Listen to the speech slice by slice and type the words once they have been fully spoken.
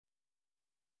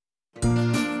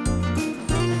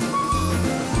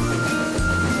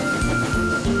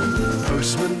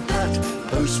Postman Pat,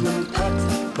 Postman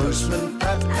Pat, Postman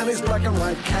Pat, and his black and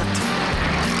white cat.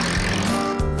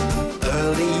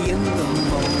 Early in the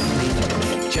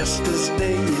morning, just as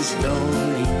day is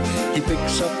dawning, he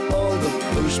picks up all the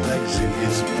post bags in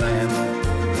his van.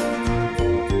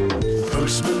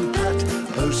 Postman Pat,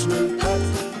 Postman Pat,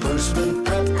 Postman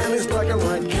Pat, and his black and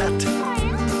white cat.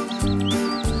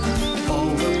 All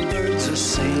the birds are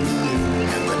singing,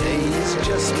 and the day is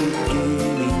just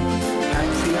beginning. Pat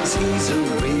feels he's a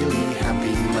really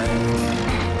happy man.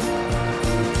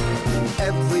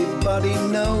 Everybody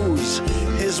knows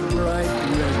his bright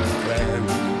red van.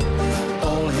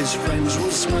 All his friends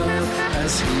will smile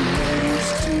as he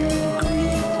waves to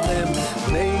greet them.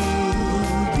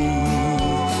 Maybe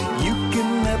you can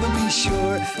never be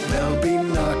sure there'll be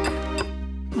knock,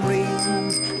 ring,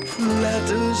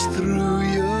 letters through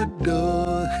your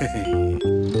door.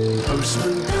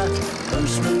 Postman Pat,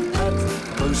 Postman Pat,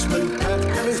 Postman Pat,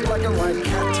 and his black and white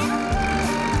cat.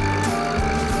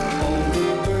 All the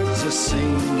birds are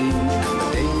singing, and the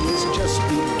day is just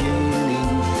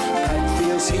beginning. Pat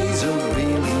feels he's a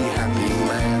really happy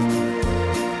man.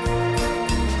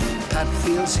 Pat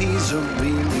feels he's a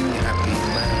really happy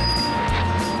man.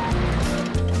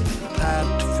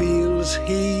 Pat feels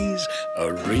he's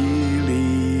a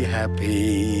really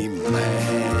happy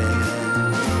man.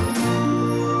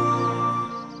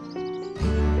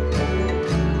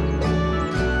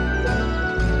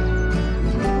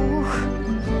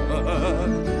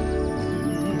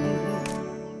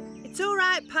 It's all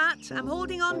right, Pat. I'm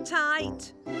holding on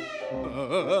tight.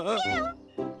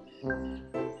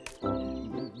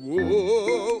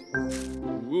 Whoa!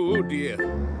 Oh dear.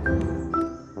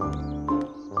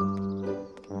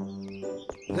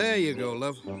 There you go,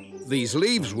 love. These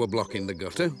leaves were blocking the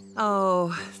gutter.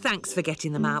 Oh, thanks for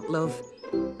getting them out, love.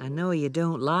 I know you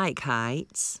don't like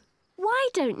heights. Why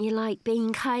don't you like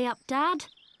being high up, Dad?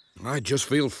 I just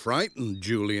feel frightened,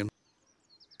 Julian.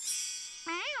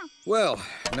 Well,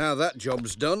 now that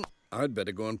job's done, I'd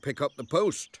better go and pick up the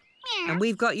post. And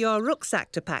we've got your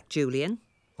rucksack to pack, Julian.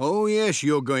 Oh, yes,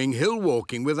 you're going hill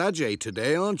walking with Ajay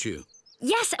today, aren't you?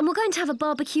 Yes, and we're going to have a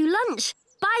barbecue lunch.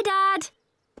 Bye, Dad.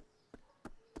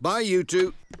 Bye, you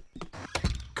two.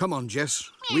 Come on,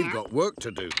 Jess. We've got work to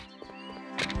do.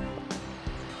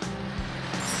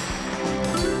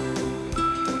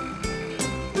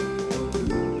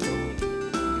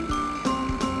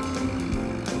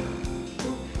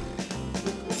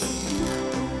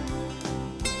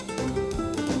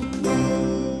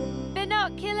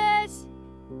 Binoculars.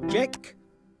 Check.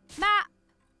 Map.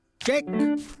 Check.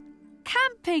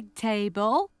 Camping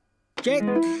table. Check.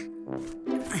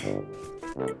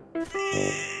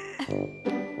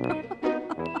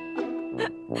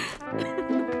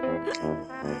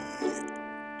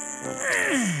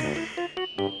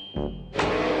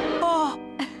 Oh.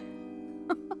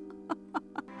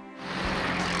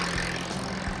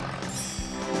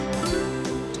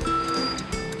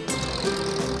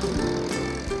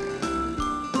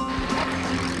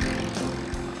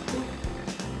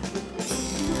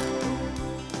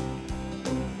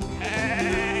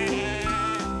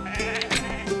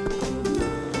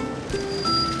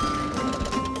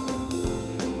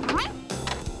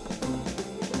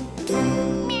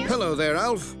 Hello there,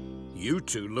 Alf. You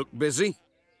two look busy.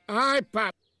 Aye,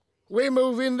 Pat. We're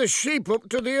moving the sheep up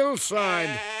to the hillside.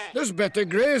 There's better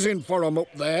grazing for 'em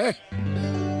up there.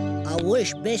 I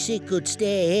wish Bessie could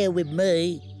stay here with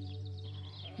me.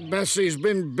 Bessie's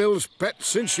been Bill's pet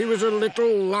since she was a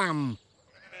little lamb.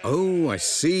 Oh, I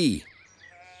see.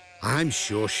 I'm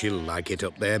sure she'll like it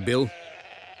up there, Bill.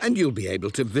 And you'll be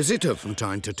able to visit her from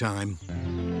time to time.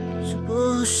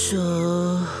 Suppose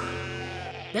so.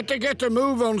 Better get a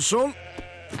move on, son.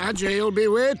 Ajay'll be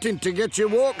waiting to get your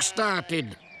walk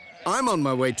started. I'm on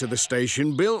my way to the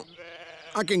station, Bill.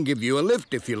 I can give you a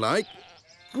lift if you like.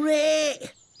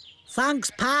 Great. Thanks,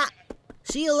 Pat.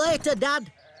 See you later, Dad.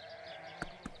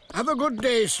 Have a good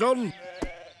day, son.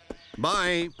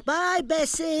 Bye. Bye,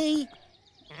 Bessie.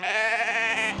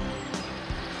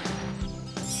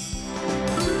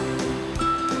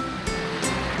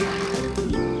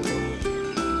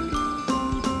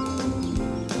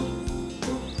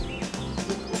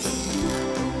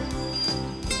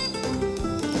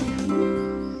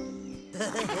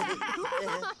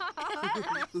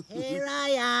 Here I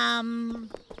am.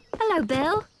 Hello,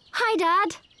 Bill. Hi,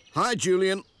 Dad. Hi,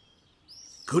 Julian.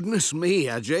 Goodness me,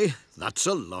 Ajay. That's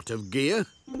a lot of gear.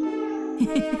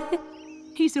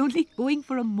 He's only going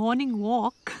for a morning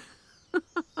walk.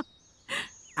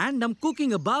 And I'm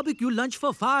cooking a barbecue lunch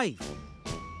for 5.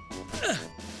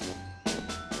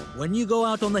 When you go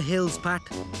out on the hills, Pat,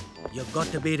 you've got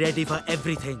to be ready for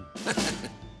everything.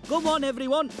 Come on,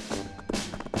 everyone.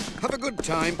 Have a good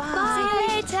time. Bye. See you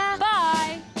later.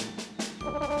 Bye.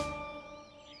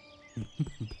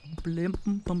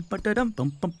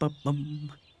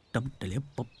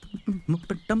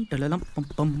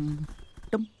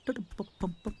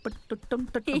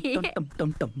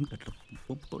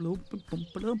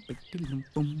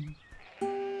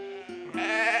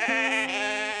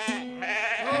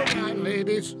 All right,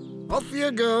 ladies. Off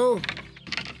you go.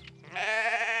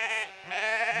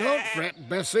 Don't fret,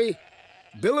 Bessie.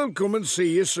 Bill'll come and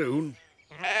see you soon.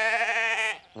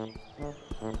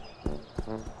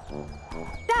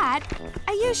 Dad,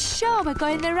 are you sure we're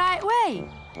going the right way?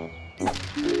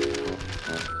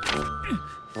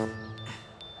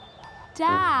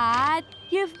 Dad,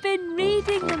 you've been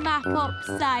reading the map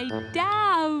upside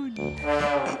down.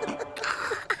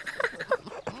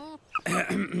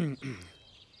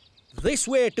 This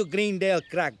way to Greendale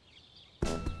Crag.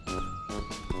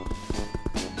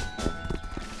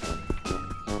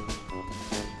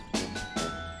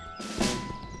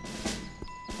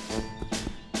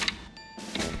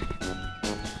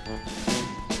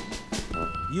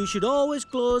 You should always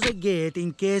close a gate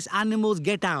in case animals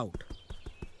get out.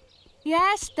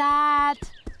 Yes, Dad.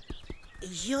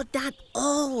 Is your dad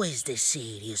always this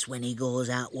serious when he goes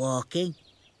out walking?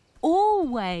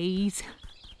 Always.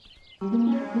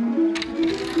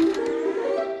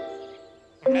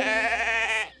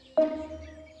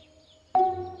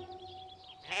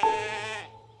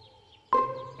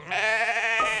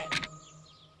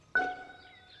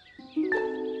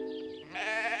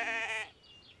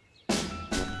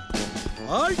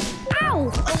 Halt! Ow!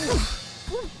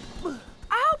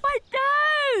 Ow, my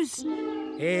nose!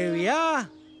 Here we are,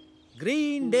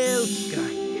 Greendale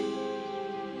Crag.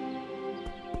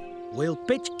 We'll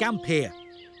pitch camp here.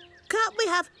 Can't we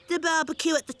have the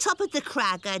barbecue at the top of the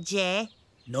crag, Jay?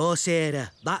 No,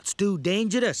 Sara, that's too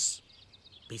dangerous.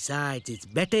 Besides, it's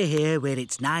better here where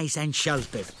it's nice and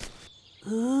sheltered.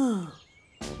 Ooh.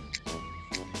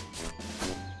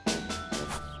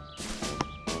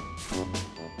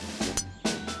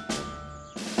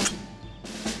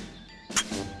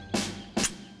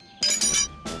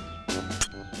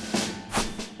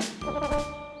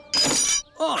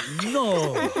 Oh,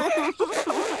 no!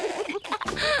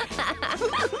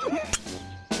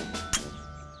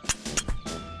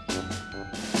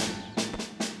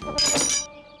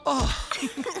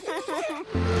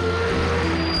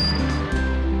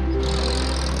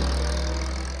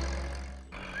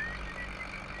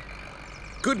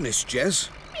 Goodness, Jess.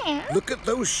 Look at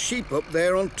those sheep up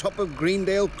there on top of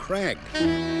Greendale Crag.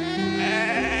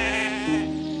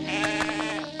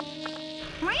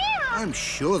 I'm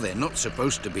sure they're not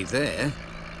supposed to be there.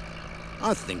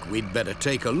 I think we'd better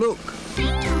take a look.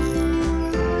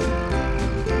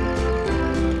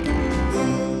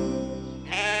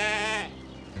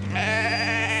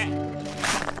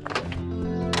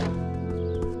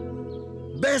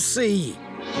 Bessie!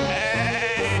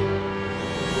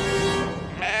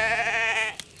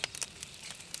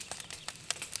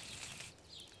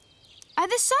 Are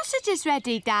the sausages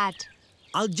ready, Dad?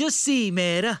 I'll just see,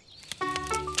 Mara.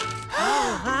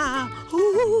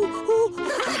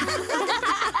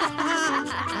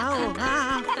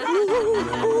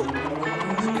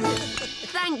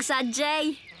 Thanks,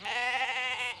 Jay.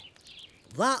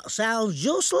 That sounds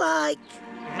just like...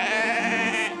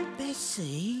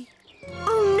 Bessie?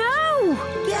 Oh, no!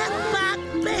 Get back,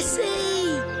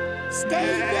 Bessie!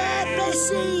 Stay there,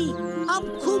 Bessie!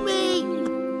 I'm coming!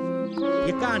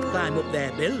 You can't climb up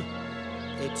there, Bill.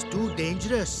 It's too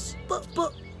dangerous.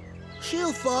 But,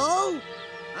 she'll fall.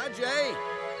 Ajay!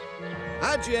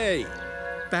 Ajay!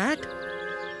 Pat?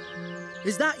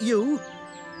 Is that you?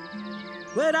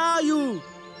 Where are you?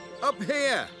 Up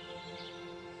here!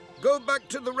 Go back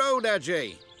to the road,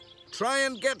 Ajay. Try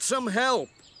and get some help.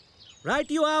 Right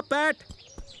you are, Pat.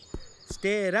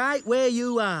 Stay right where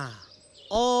you are.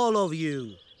 All of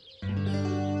you.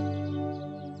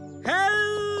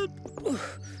 Help!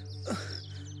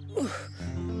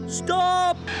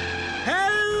 Stop!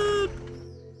 Help!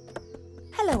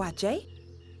 Hello, Ajay.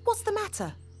 What's the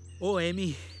matter? Oh,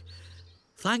 Amy.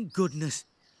 Thank goodness.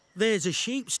 There's a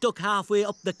sheep stuck halfway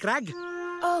up the crag.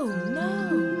 Oh, no.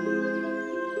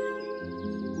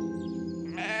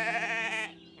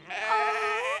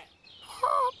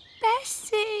 Oh,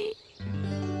 Bessie.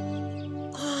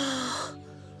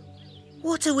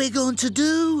 What are we going to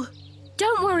do?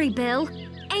 Don't worry, Bill.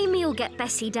 Amy will get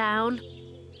Bessie down.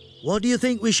 What do you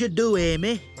think we should do,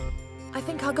 Amy? I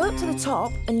think I'll go up to the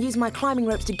top and use my climbing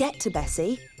ropes to get to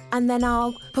Bessie, and then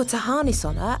I'll put a harness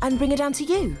on her and bring her down to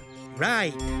you.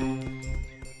 Right.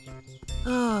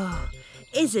 Oh,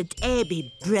 isn't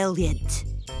Amy brilliant?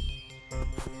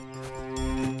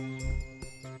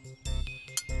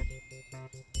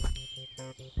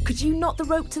 Could you knot the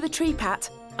rope to the tree, Pat?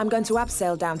 I'm going to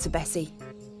abseil down to Bessie.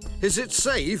 Is it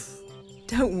safe?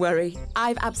 Don't worry,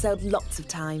 I've abseiled lots of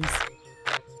times.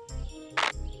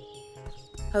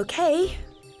 OK,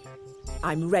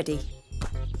 I'm ready.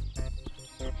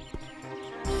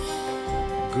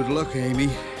 Good luck, Amy.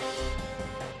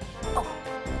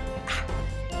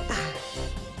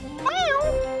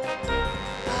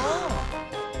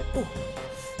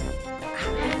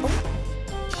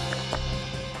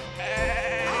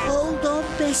 Hold on,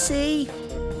 Bessie.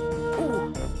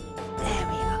 Oh, there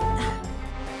we are.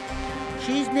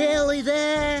 She's nearly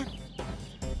there.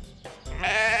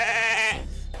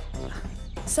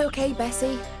 It's OK,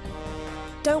 Bessie.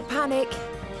 Don't panic.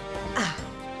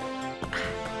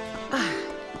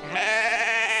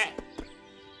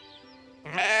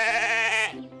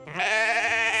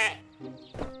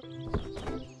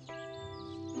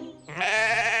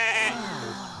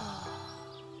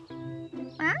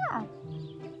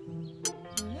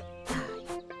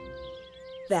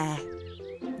 There.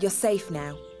 You're safe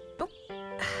now.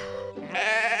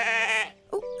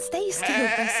 Oh, stay still,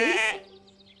 Bessie.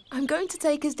 I'm going to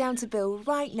take us down to Bill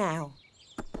right now.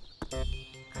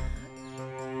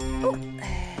 Oh,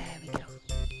 there we go.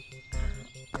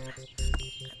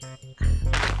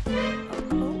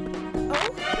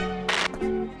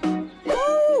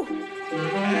 Oh!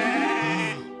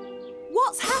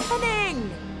 What's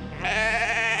happening?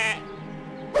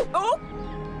 Oh!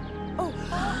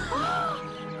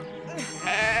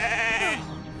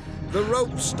 The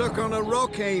rope's stuck on a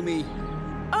rock, Amy.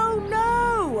 Oh,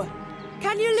 no!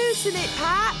 Can you loosen it,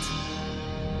 Pat?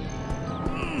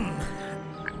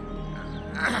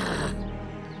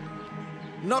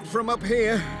 Not from up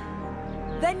here.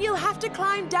 Then you'll have to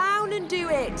climb down and do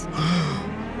it.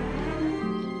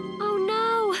 Oh,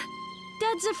 no.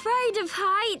 Dad's afraid of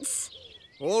heights.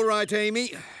 All right,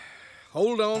 Amy.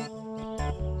 Hold on.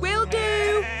 Will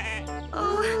do.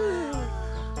 Oh.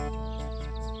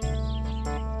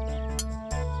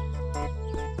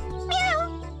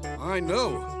 I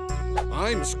know.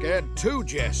 I'm scared too,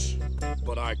 Jess.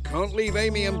 But I can't leave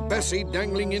Amy and Bessie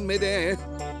dangling in midair.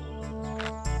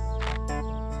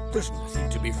 There's nothing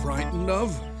to be frightened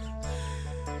of.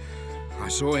 I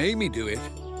saw Amy do it.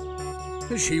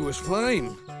 And she was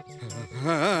fine.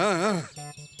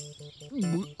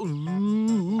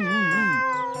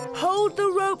 Hold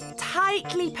the rope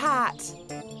tightly, Pat.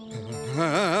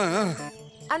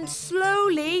 And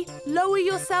slowly lower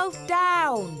yourself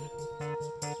down.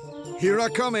 Here I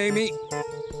come, Amy.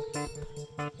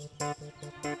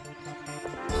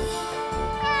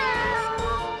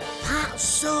 Pat's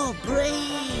so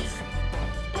brave.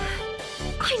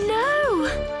 I know.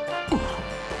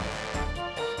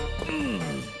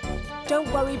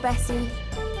 Don't worry, Bessie.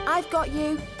 I've got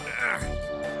you.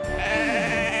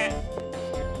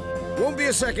 Won't be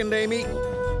a second, Amy.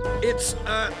 It's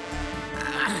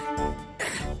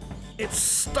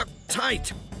stuck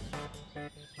tight.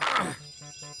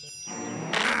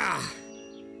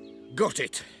 Got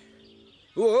it.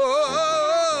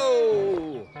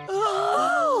 Whoa!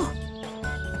 Oh!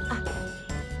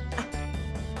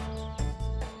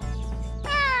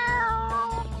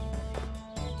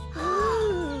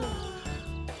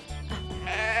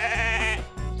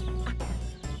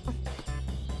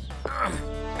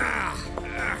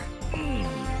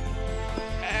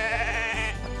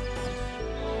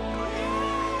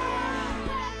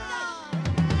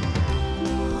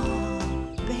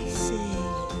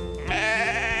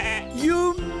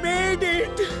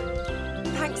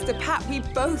 Thanks to Pat, we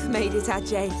both made it,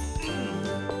 Ajay.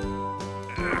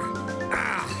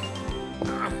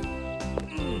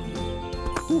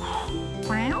 Oh,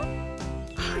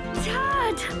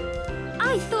 Dad!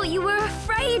 I thought you were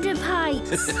afraid of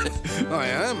heights. I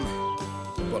am.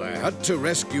 But I had to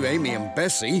rescue Amy and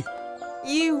Bessie.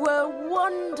 You were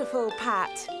wonderful,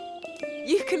 Pat.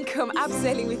 You can come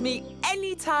abseiling with me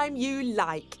anytime you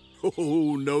like.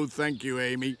 Oh, no thank you,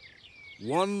 Amy.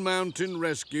 One mountain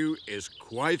rescue is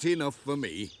quite enough for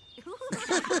me.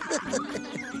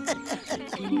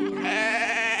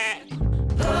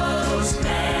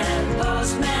 Postman,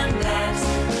 Postman Pat,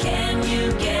 can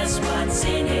you guess what's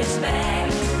in his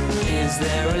bag? Is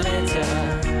there a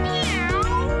letter?